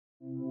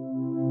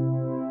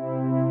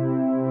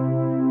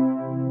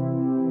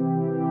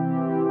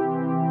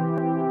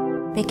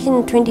Back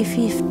in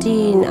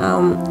 2015,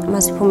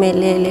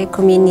 Masiphumelele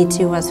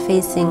community was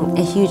facing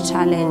a huge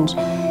challenge.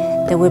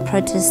 They were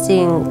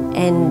protesting,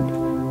 and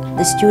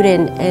the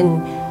students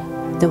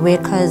and the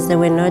workers, they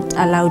were not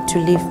allowed to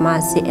leave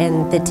Masi,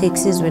 and the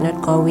taxis were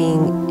not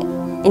going.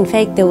 In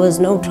fact, there was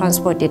no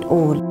transport at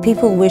all.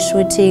 People were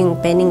shooting,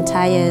 burning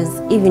tires,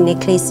 even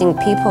necklacing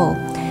people.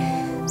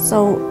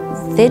 So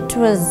that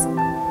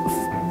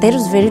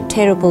was very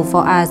terrible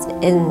for us,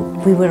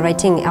 and we were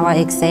writing our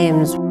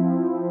exams.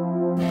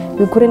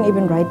 We couldn't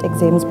even write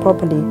exams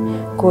properly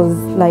because,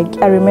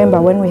 like, I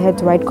remember when we had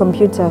to write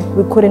computer,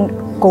 we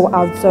couldn't go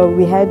out, so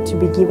we had to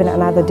be given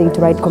another day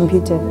to write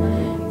computer.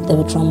 They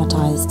were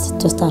traumatized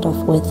to start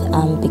off with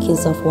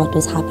because of what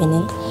was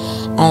happening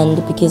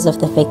and because of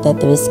the fact that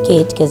they were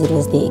scared because it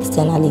was the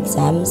external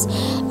exams.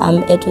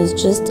 It was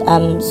just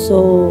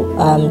so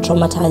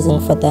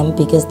traumatizing for them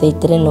because they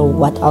didn't know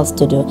what else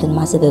to do. In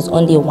Masi, there's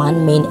only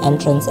one main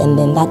entrance, and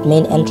then that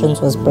main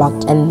entrance was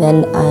blocked. And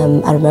then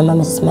I remember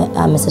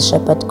Mrs.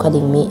 Shepherd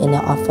calling me in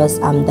her office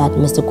that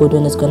Mr.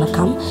 Godwin is going to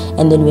come,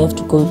 and then we have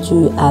to go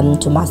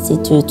to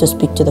Masi to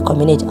speak to the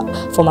community.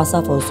 For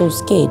myself, I was so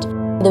scared.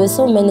 There were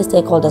so many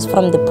stakeholders,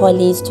 from the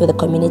police to the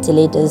community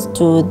leaders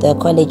to the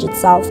college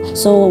itself.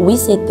 So we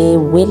said they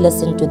will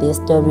listen to their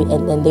story,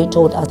 and then they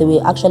told us they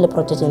were actually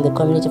protecting the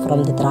community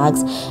from the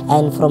drugs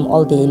and from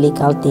all the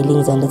illegal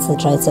dealings and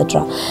etc.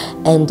 etc.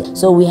 And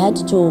so we had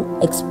to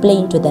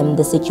explain to them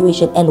the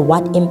situation and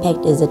what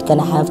impact is it going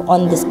to have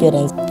on the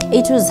students.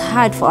 It was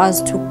hard for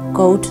us to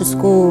go to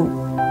school.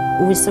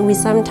 We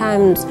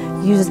sometimes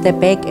use the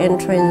back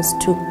entrance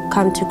to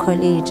come to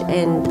college,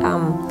 and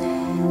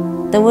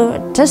they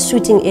were just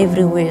shooting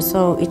everywhere,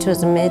 so it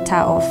was a matter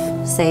of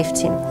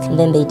safety. And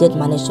then they did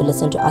manage to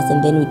listen to us,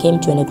 and then we came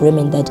to an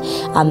agreement that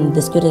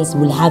the students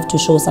will have to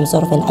show some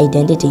sort of an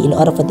identity in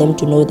order for them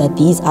to know that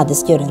these are the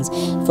students,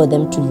 for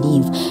them to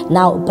leave.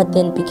 Now, but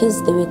then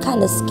because they were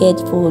kind of scared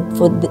for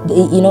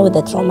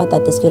the trauma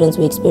that the students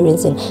were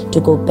experiencing, to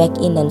go back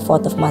in and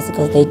forth of Masi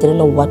because they didn't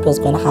know what was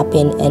going to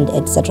happen, and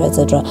etc.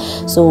 etc.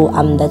 So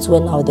that's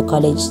when now the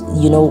college,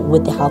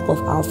 with the help of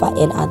Alpha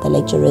and other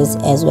lecturers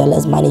as well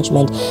as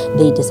management,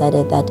 they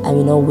decided that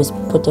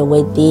we put a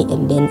wait there,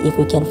 and then if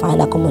we can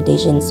find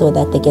accommodation so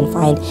that they can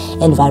find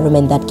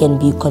environment that can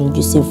be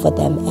conducive for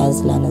them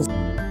as learners.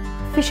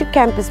 Fisher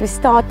Campus, we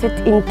started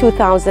in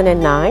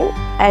 2009,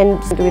 and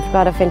we've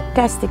got a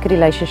fantastic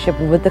relationship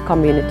with the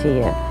community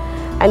here.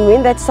 And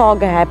when that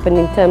saga happened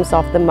in terms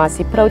of the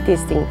Masi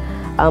protesting,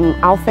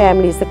 our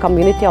families, the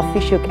community of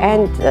Fishhoek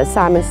and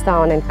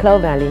Simonstown and Clow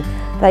Valley,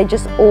 they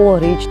just all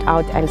reached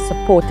out and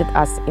supported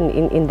us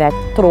in that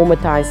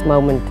traumatized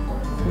moment.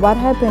 What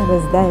happened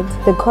was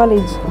that the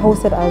college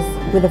hosted us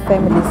with the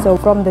family, so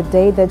from the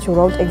day that you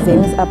wrote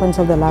exams up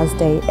until the last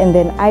day, and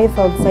then I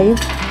felt safe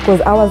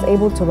because I was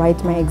able to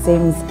write my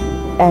exams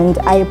and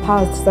I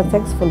passed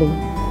successfully.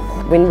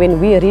 When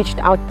we reached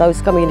out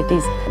those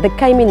communities, they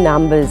came in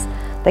numbers.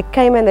 They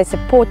came and they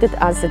supported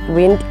us. It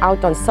went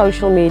out on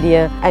social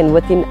media, and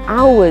within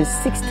hours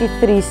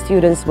 63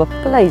 students were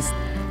placed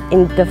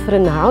in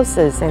different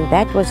houses, and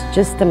that was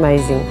just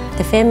amazing.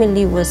 The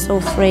family was so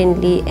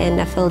friendly,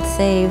 and I felt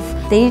safe.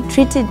 They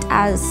treated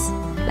us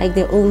like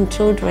their own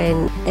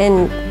children,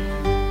 and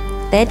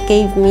that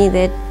gave me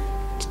that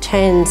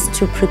chance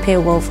to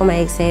prepare well for my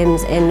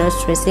exams and not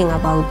stressing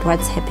about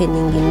what's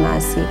happening in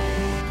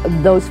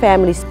Masi. Those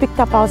families picked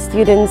up our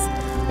students,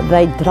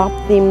 they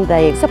dropped them,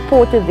 they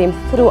supported them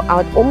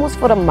throughout almost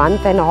for a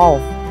month and a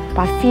half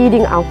by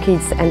feeding our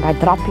kids and by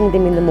dropping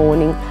them in the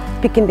morning,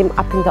 picking them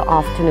up in the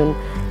afternoon,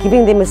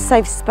 giving them a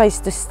safe space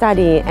to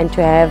study and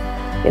to have,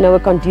 a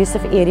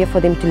conducive area for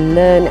them to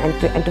learn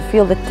and to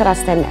feel the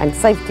trust and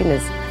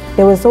safetyness.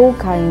 They were so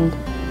kind,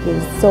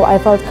 yes, so I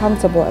felt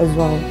comfortable as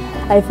well.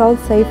 I felt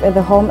safe at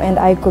the home and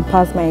I could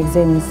pass my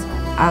exams.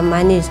 I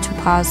managed to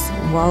pass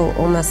well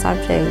all my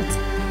subjects,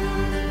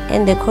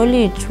 and the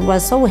college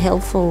was so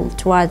helpful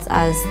towards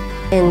us,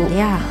 and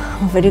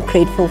I'm very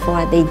grateful for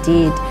what they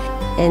did.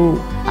 And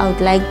I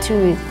would like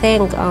to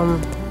thank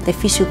the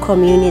Fishhoek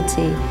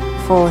community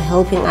for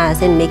helping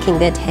us and making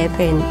that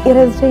happen. It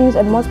has changed,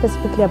 and more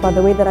specifically about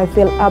the way that I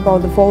feel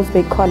about the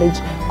Volkswagen College,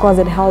 because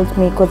it helped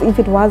me, because if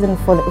it wasn't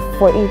for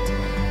it,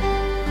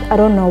 I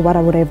don't know what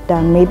I would have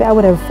done. Maybe I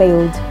would have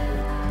failed.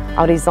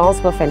 Our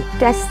results were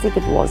fantastic.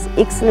 It was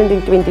excellent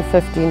in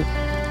 2015.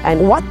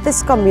 And what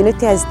this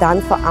community has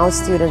done for our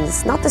students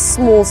is not a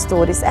small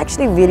story, it's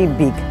actually very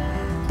big.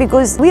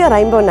 Because we are a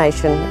Rainbow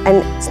Nation, and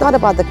it's not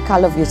about the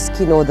color of your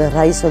skin or the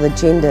race or the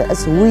gender,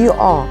 it's who you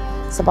are.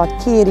 It's about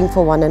caring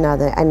for one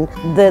another, and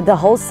the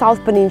whole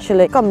South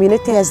Peninsula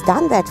community has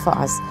done that for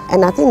us.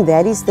 And I think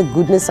that is the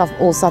goodness of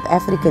all South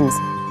Africans.